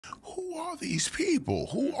who are these people?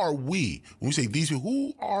 Who are we? When we say these people,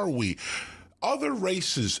 who are we? Other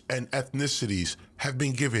races and ethnicities have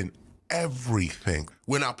been given everything.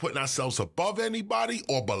 We're not putting ourselves above anybody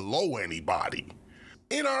or below anybody.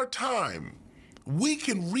 In our time, we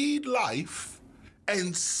can read life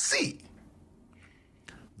and see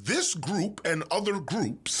this group and other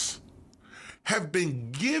groups have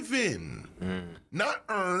been given, not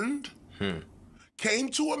earned, came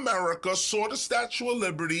to America, saw the Statue of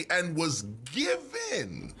Liberty, and was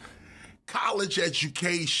given college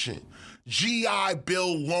education, GI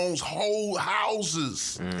Bill loans, whole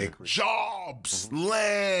houses, jobs,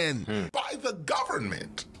 land, by the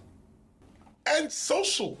government, and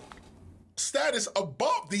social status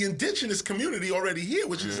above the indigenous community already here,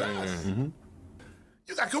 which is us.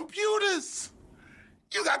 You got computers.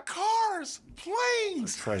 You got cars,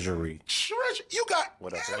 planes. Treasury. You got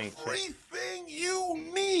everything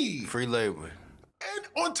you need. Free labor. And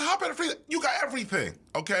on top of the free, you got everything,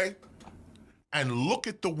 okay? And look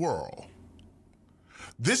at the world.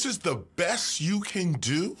 This is the best you can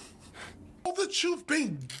do? All that you've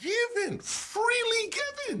been given, freely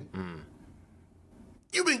given.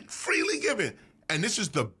 You've been freely given. And this is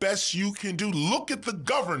the best you can do. Look at the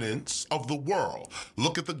governance of the world.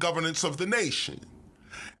 Look at the governance of the nation.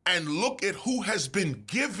 And look at who has been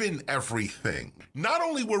given everything. Not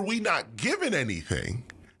only were we not given anything,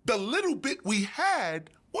 the little bit we had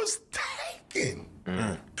was taken.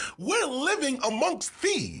 We're living amongst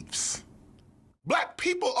thieves. Black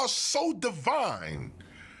people are so divine.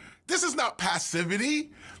 This is not passivity.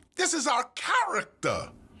 This is our character.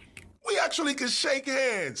 We actually can shake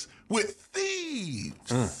hands with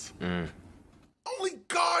thieves. Only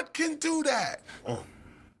God can do that.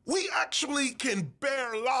 We actually can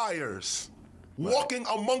bear liars, walking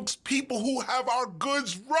amongst people who have our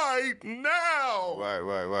goods right now.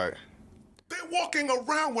 Right. They're walking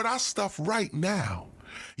around with our stuff right now.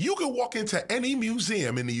 You can walk into any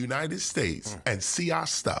museum in the United States and see our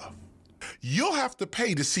stuff. You'll have to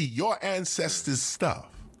pay to see your ancestors' stuff.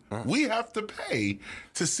 We have to pay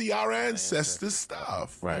to see our ancestors'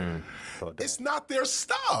 stuff. Right. It's not their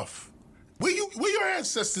stuff. Where your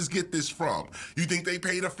ancestors get this from? You think they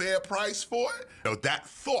paid a fair price for it? No, that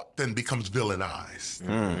thought then becomes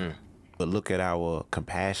villainized. But look at our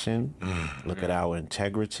compassion, look at our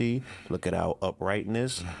integrity, look at our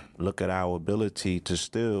uprightness, look at our ability to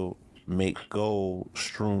still make gold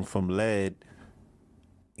strewn from lead.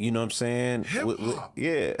 You know what I'm saying? Hip-hop.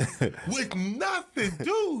 Yeah. With nothing,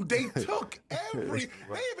 dude. They took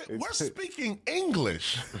we're speaking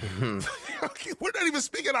English. We're not even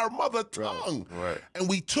speking our mother tongue. Right. And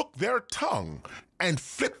we took their tongue and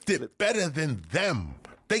flipped it better than them.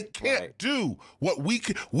 They can't do what we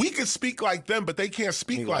can. We can speak like them, but they can't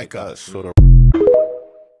speak like us. Sort of.